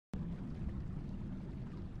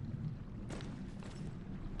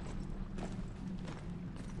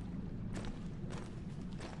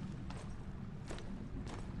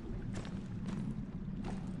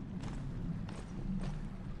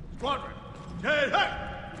Squadron, take it!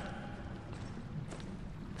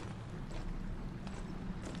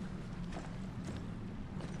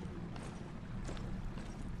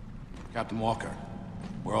 Captain Walker,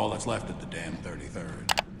 we're all that's left at the damn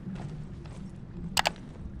 33rd.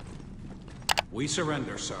 We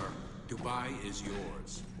surrender, sir. Dubai is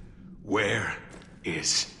yours. Where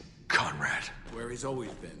is Conrad? Where he's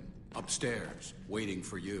always been. Upstairs, waiting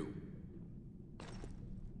for you.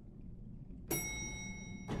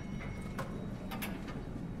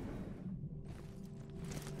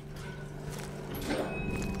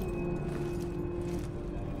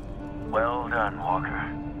 Well done,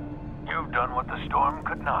 Walker. You've done what the storm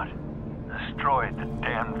could not. Destroyed the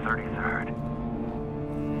damn 33rd.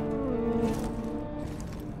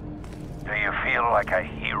 Do you feel like a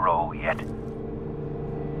hero yet?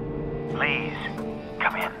 Please,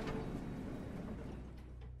 come in.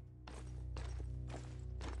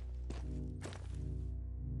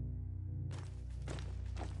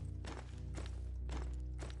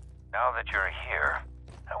 Now that you're here,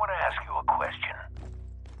 I want to ask you a question.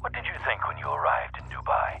 What did you think when you arrived in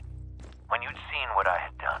Dubai? When you'd seen what I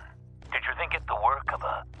had done? Did you think it the work of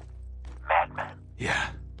a madman? Yeah.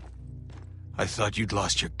 I thought you'd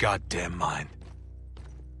lost your goddamn mind.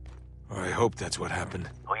 Or I hope that's what happened.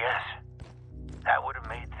 Oh, yes. That would have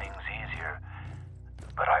made things easier.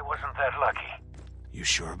 But I wasn't that lucky. You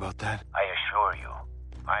sure about that? I assure you,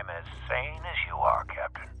 I'm as sane as you are,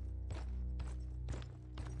 Captain.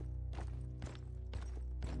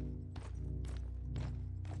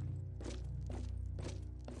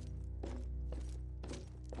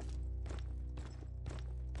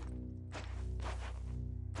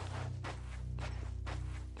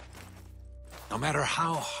 No matter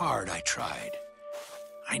how hard I tried,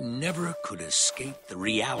 I never could escape the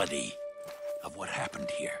reality of what happened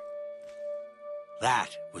here. That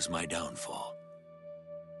was my downfall.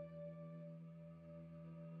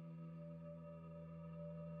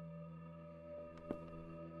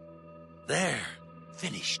 There,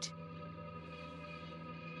 finished.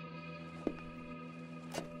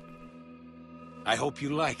 I hope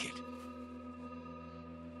you like it.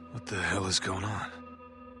 What the hell is going on?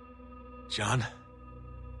 John?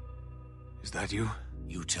 Is that you?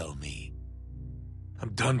 You tell me.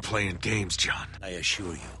 I'm done playing games, John. I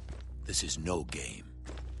assure you, this is no game.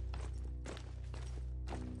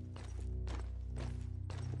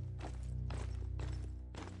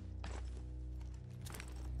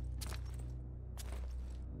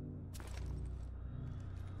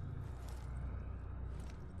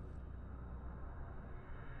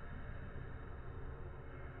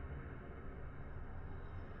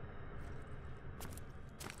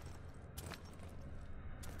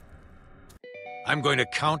 I'm going to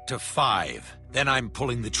count to 5, then I'm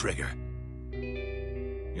pulling the trigger.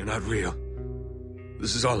 You're not real.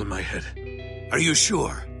 This is all in my head. Are you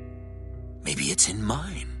sure? Maybe it's in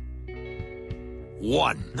mine.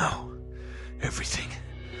 1. No. Everything.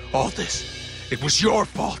 All this. It was your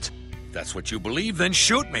fault. If that's what you believe, then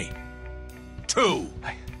shoot me. 2.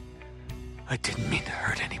 I didn't mean to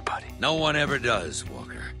hurt anybody. No one ever does,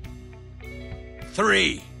 Walker.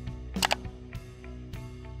 3.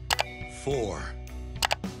 4.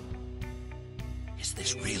 Is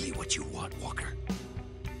this really what you want, Walker?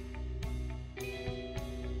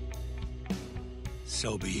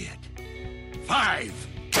 So be it. 5.